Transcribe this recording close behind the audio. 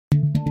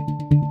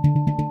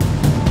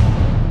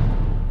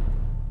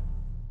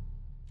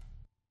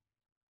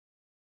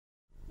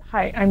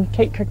Hi, I'm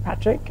Kate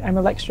Kirkpatrick. I'm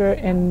a lecturer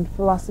in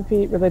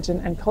philosophy,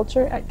 religion and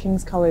culture at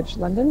King's College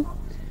London.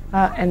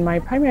 And my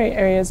primary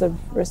areas of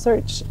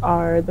research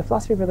are the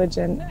philosophy of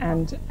religion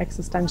and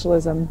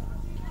existentialism.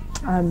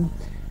 And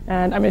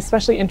I'm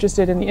especially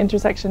interested in the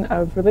intersection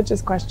of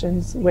religious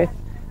questions with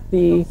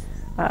the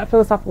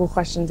philosophical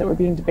questions that were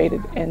being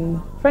debated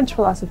in French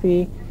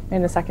philosophy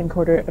in the second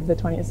quarter of the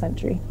 20th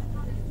century.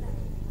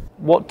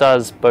 What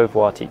does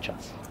Beauvoir teach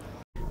us?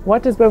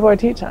 What does Beauvoir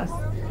teach us?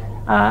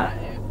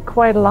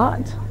 Quite a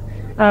lot.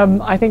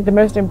 I think the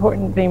most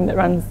important theme that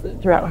runs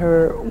throughout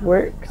her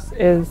works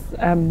is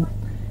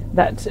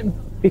that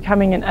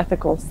becoming an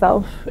ethical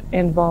self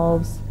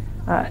involves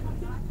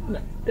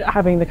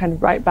having the kind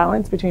of right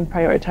balance between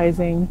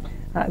prioritizing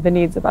the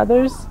needs of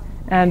others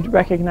and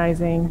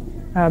recognizing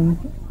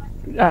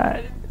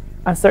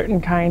a certain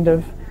kind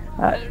of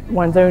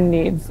one's own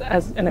needs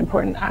as an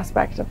important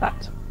aspect of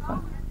that. So,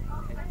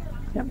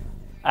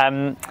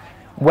 yeah.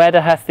 Where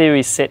do her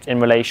theories sit in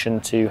relation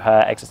to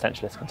her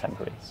existentialist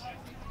contemporaries?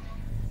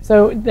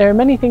 So there are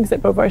many things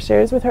that Beauvoir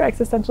shares with her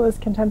existentialist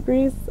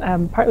contemporaries,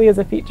 partly as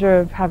a feature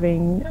of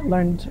having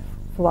learned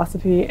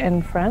philosophy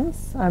in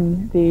France.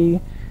 The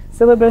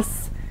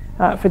syllabus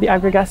for the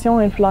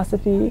agrégation in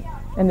philosophy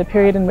in the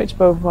period in which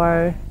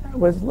Beauvoir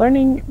was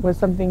learning was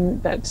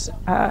something that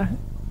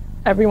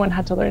everyone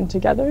had to learn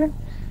together.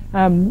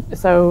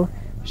 So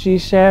she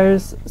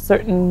shares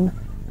certain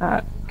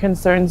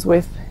concerns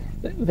with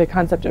the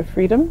concept of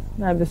freedom.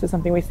 This is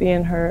something we see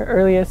in her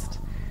earliest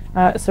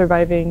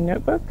surviving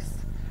notebooks.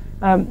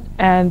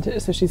 And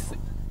so she's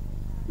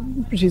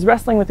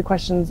wrestling with the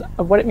questions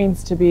of what it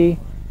means to be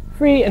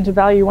free and to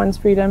value one's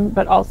freedom,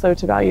 but also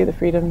to value the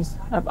freedoms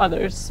of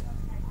others.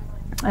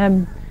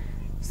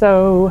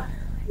 So,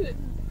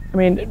 I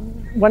mean,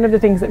 one of the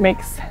things that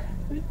makes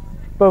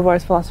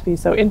Beauvoir's philosophy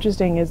so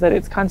interesting is that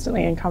it's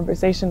constantly in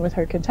conversation with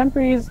her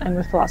contemporaries and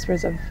with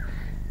philosophers of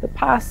the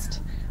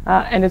past.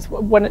 And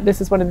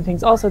this is one of the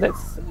things also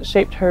that's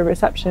shaped her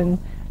reception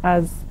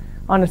as,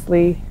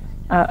 honestly,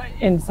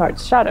 in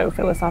Sartre's shadow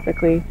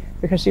philosophically,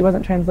 because she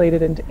wasn't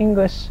translated into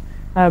English.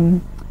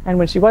 And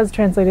when she was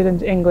translated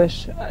into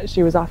English,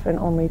 she was often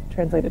only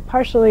translated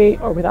partially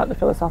or without the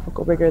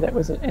philosophical rigor that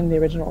was in the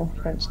original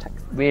French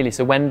text. Really?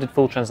 So when did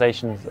full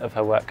translations of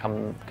her work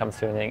come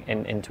through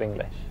into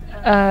English?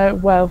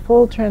 Well,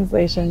 full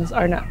translations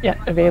are not yet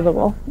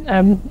available.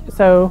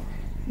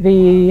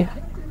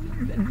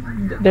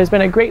 There's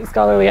been a great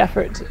scholarly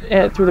effort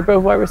through the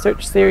Beauvoir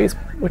Research Series,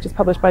 which is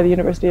published by the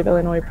University of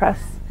Illinois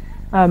Press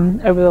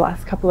over the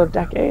last couple of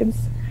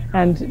decades.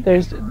 And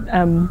there's,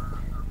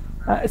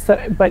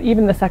 but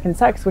even The Second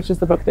Sex, which is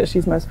the book that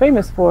she's most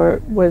famous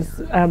for,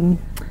 was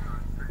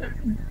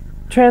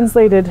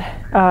translated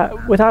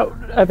without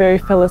a very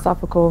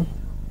philosophical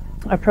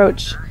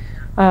approach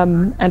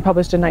and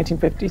published in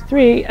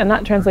 1953. And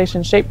that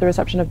translation shaped the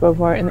reception of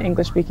Beauvoir in the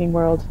English-speaking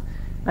world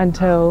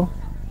until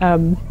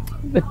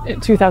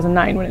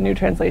 2009, when a new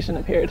translation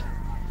appeared.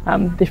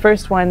 The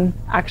first one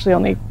actually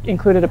only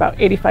included about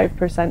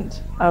 85%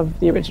 of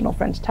the original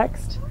French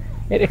text.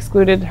 It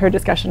excluded her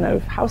discussion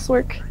of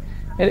housework.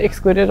 It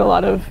excluded a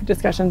lot of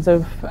discussions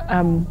of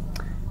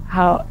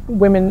how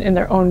women in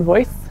their own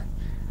voice.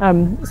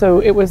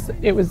 So it was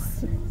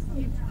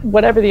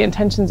whatever the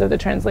intentions of the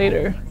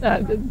translator,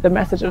 the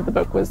message of the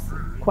book was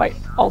quite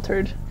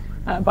altered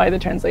by the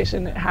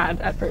translation it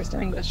had at first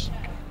in English.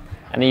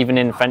 And even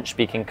in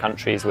French-speaking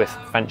countries with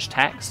French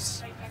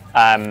texts,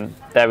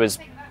 there was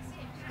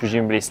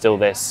presumably still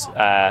this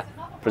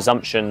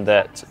presumption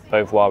that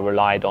Beauvoir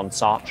relied on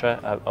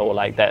Sartre, or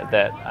like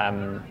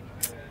that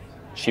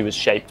she was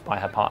shaped by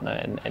her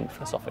partner in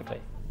philosophically.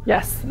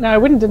 Yes. Now, I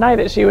wouldn't deny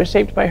that she was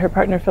shaped by her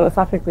partner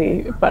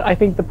philosophically, but I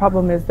think the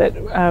problem is that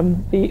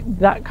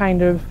that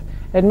kind of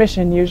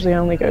admission usually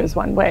only goes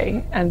one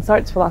way, and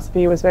Sartre's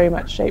philosophy was very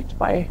much shaped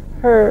by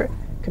her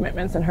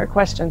commitments and her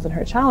questions and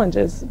her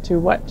challenges to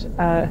what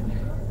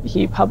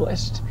he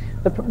published.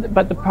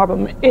 But the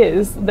problem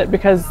is that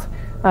because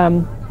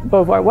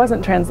Beauvoir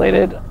wasn't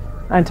translated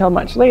until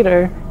much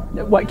later,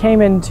 what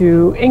came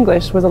into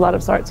English was a lot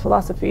of Sartre's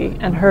philosophy,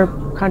 and her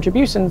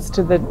contributions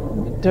to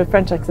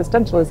French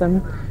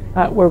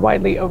existentialism were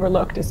widely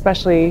overlooked,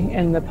 especially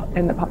in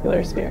the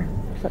popular sphere.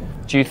 So.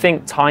 Do you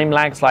think time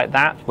lags like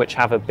that, which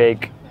have a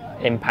big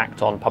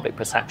impact on public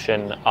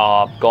perception,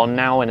 are gone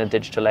now in a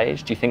digital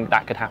age? Do you think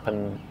that could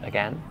happen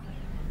again?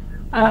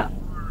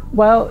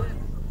 Well,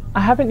 I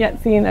haven't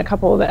yet seen a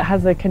couple that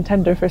has a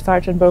contender for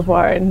Sartre and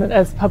Beauvoir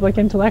as public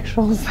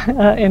intellectuals.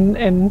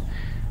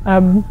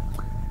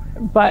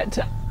 But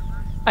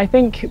I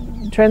think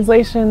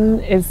translation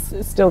is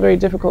still very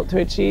difficult to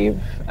achieve,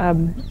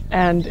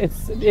 and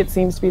it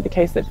seems to be the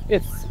case that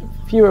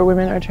fewer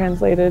women are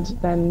translated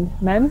than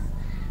men.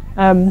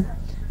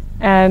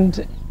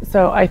 And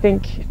so I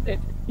think,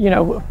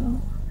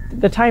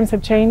 the times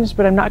have changed,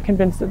 but I'm not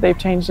convinced that they've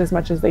changed as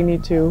much as they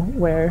need to,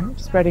 where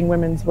spreading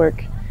women's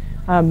work,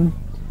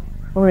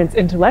 women's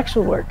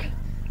intellectual work,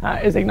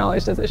 is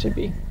acknowledged as it should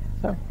be.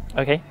 So.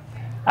 Okay.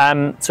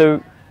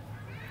 So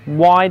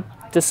why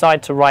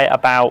decide to write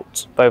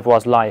about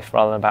Beauvoir's life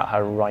rather than about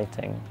her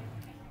writing?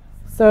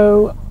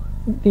 So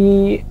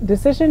the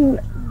decision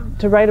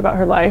to write about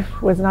her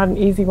life was not an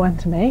easy one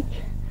to make,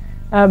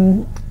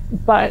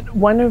 but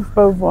one of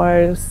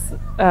Beauvoir's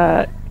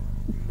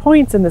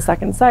points in The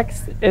Second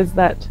Sex is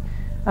that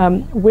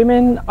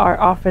women are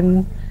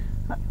often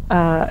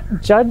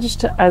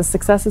judged as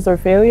successes or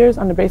failures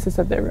on the basis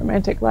of their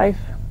romantic life.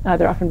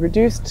 They're often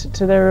reduced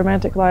to their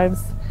romantic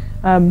lives.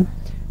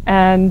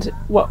 And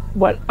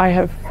what I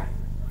have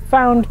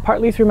found,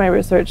 partly through my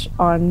research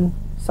on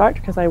Sartre,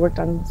 because I worked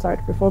on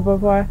Sartre before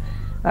Beauvoir,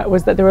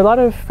 was that there were a lot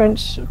of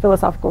French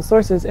philosophical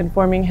sources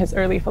informing his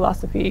early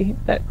philosophy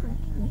that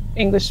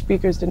English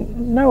speakers didn't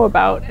know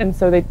about, and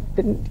so they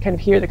didn't kind of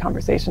hear the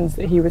conversations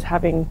that he was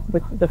having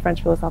with the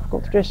French philosophical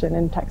tradition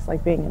in texts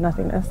like Being and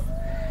Nothingness.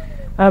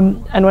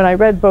 And when I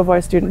read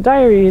Beauvoir's student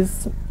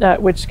diaries,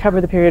 which cover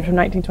the period from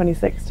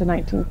 1926 to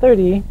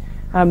 1930,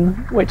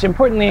 which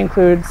importantly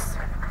includes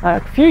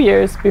a few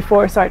years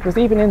before Sartre was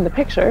even in the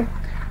picture,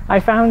 I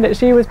found that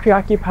she was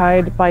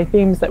preoccupied by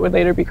themes that would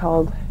later be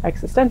called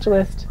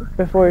existentialist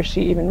before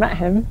she even met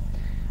him,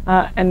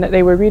 and that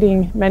they were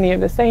reading many of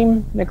the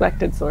same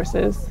neglected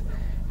sources.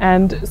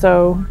 And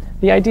so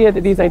the idea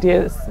that these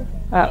ideas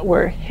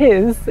were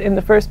his in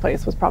the first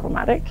place was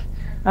problematic.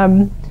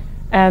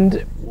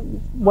 And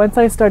once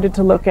I started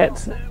to look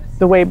at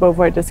the way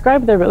Beauvoir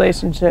described their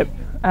relationship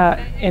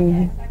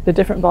in the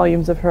different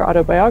volumes of her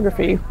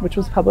autobiography, which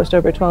was published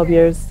over 12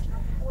 years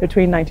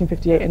between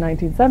 1958 and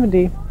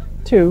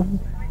 1972,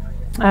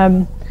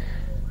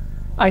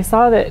 I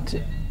saw that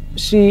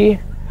she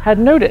had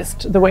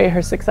noticed the way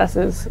her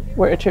successes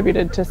were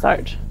attributed to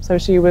Sartre. So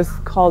she was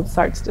called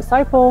Sartre's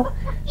disciple.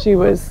 She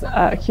was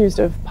accused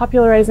of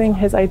popularizing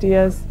his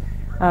ideas.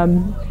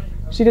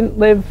 She didn't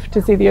live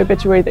to see the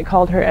obituary that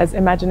called her as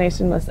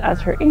imaginationless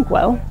as her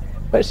inkwell,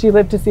 but she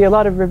lived to see a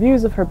lot of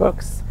reviews of her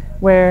books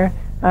where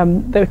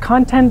the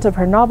content of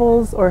her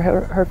novels or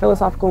her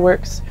philosophical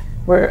works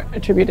were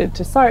attributed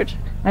to Sartre,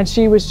 and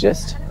she was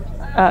just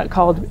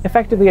called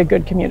effectively a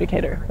good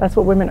communicator. That's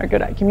what women are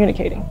good at,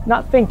 communicating,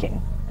 not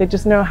thinking. They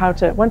just know how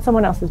to, once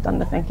someone else has done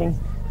the thinking,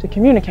 to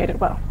communicate it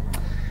well.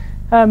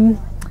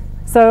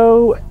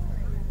 So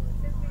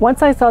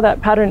once I saw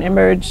that pattern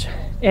emerge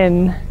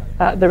in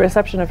the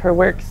reception of her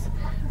works,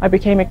 I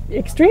became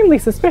extremely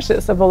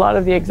suspicious of a lot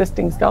of the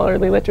existing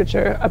scholarly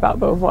literature about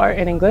Beauvoir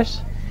in English.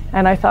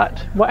 And I thought,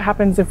 what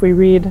happens if we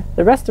read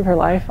the rest of her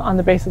life on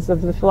the basis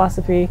of the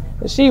philosophy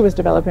that she was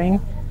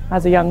developing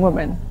as a young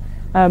woman?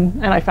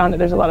 And I found that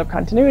there's a lot of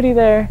continuity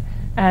there,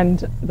 and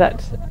that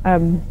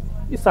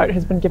Sartre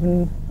has been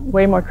given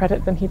way more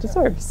credit than he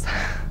deserves.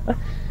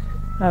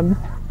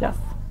 Yes.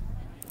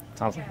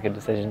 Sounds like a good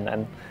decision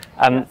then.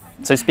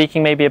 So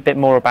speaking maybe a bit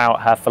more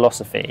about her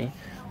philosophy,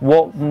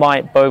 what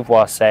might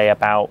Beauvoir say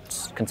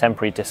about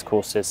contemporary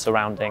discourses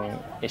surrounding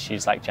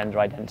issues like gender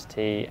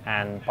identity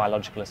and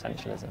biological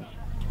essentialism?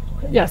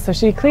 Yeah, so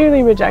she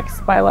clearly rejects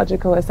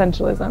biological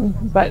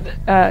essentialism, but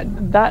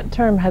that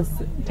term has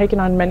taken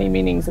on many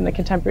meanings in the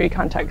contemporary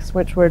context,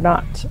 which were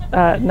not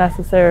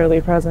necessarily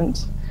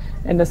present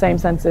in the same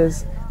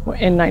senses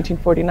in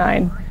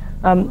 1949.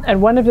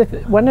 And one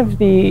of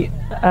the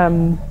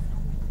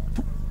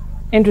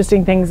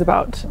interesting things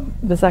about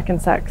The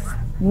Second Sex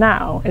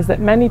now is that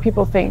many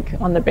people think,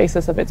 on the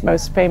basis of its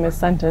most famous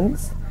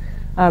sentence,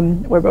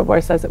 where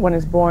Beauvoir says that one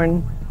is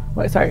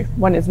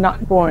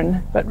not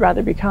born, but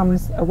rather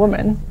becomes a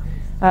woman,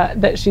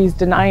 that she's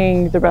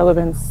denying the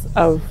relevance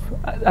of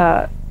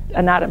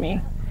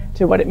anatomy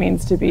to what it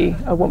means to be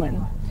a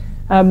woman.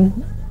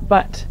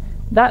 But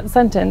that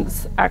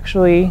sentence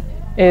actually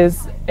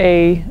is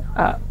a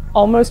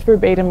almost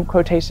verbatim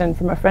quotation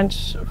from a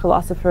French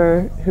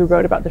philosopher who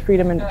wrote about the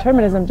freedom and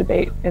determinism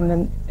debate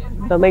in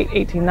the late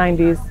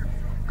 1890s,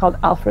 called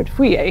Alfred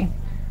Fouillet.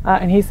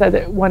 And he said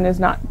that one is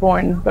not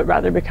born, but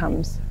rather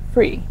becomes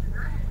free.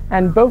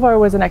 And Beauvoir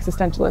was an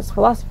existentialist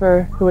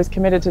philosopher who was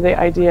committed to the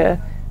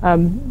idea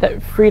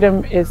that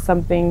freedom is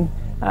something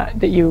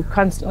that you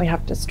constantly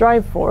have to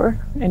strive for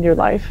in your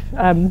life.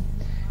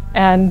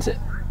 And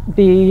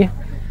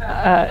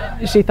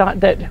she thought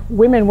that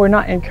women were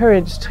not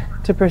encouraged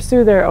to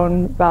pursue their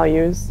own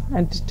values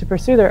and to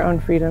pursue their own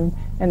freedom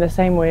in the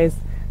same ways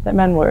that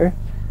men were,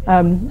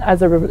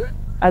 as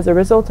a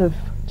result of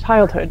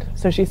childhood.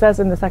 So she says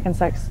in The Second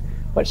Sex,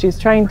 what she's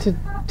trying to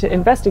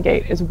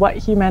investigate is what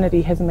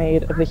humanity has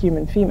made of the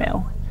human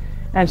female.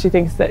 And she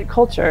thinks that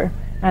culture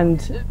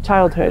and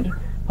childhood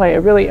play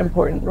a really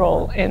important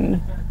role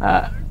in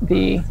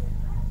the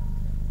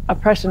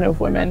oppression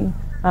of women,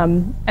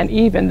 and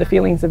even the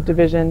feelings of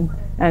division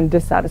and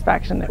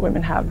dissatisfaction that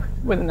women have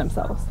within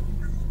themselves.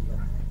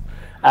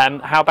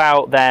 How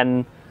about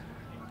then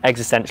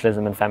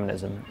existentialism and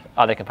feminism?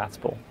 Are they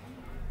compatible?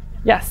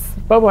 Yes,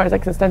 Beauvoir's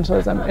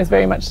existentialism is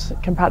very much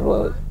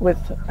compatible with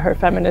her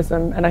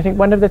feminism, and I think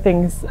one of the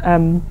things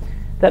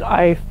that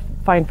I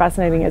find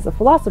fascinating as a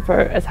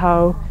philosopher is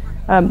how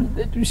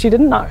she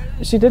did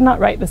not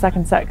write The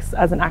Second Sex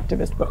as an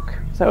activist book.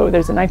 So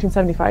there's a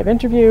 1975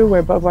 interview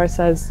where Beauvoir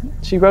says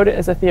she wrote it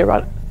as a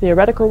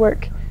theoretical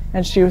work,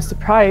 and she was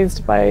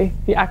surprised by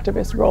the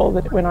activist role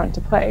that it went on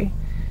to play.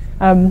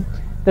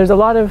 There's a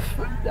lot of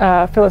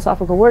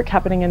philosophical work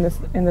happening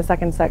in the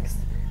second sex,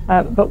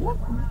 but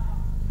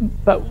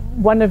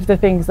one of the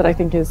things that I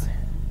think is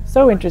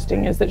so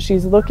interesting is that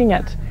she's looking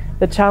at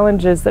the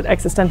challenges that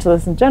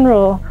existentialists in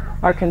general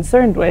are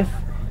concerned with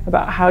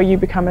about how you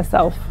become a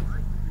self,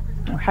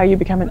 or how you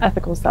become an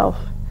ethical self.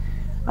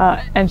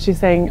 And she's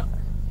saying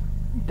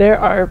there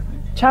are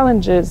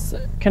challenges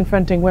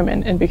confronting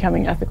women in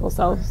becoming ethical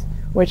selves,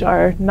 which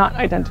are not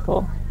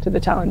identical to the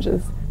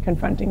challenges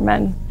confronting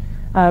men.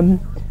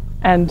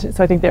 And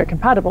so I think they're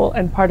compatible,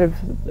 and part of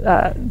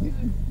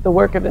the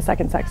work of the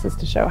second sex is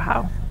to show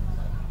how.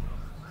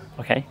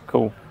 Okay,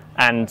 cool.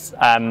 And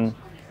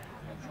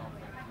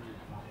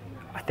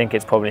I think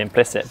it's probably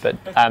implicit, but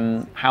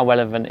how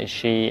relevant is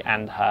she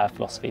and her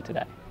philosophy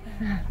today?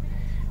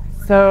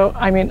 So,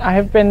 I mean, I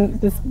have been,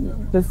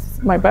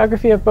 my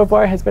biography of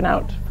Beauvoir has been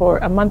out for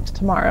a month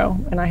tomorrow,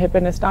 and I have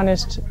been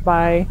astonished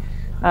by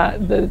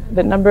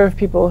the number of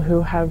people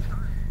who have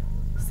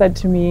said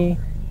to me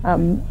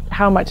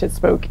how much it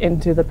spoke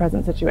into the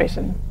present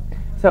situation.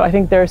 So I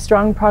think there are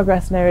strong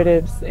progress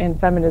narratives in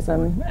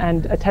feminism,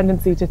 and a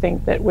tendency to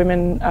think that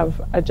women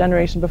of a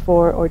generation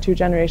before or 2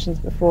 generations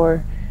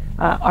before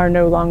are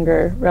no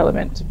longer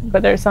relevant.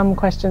 But there are some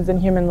questions in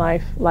human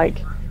life,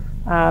 like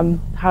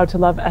how to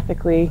love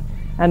ethically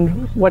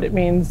and what it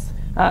means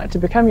to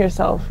become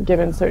yourself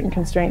given certain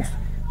constraints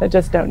that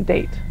just don't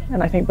date.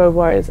 And I think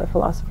Beauvoir is a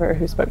philosopher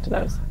who spoke to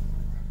those.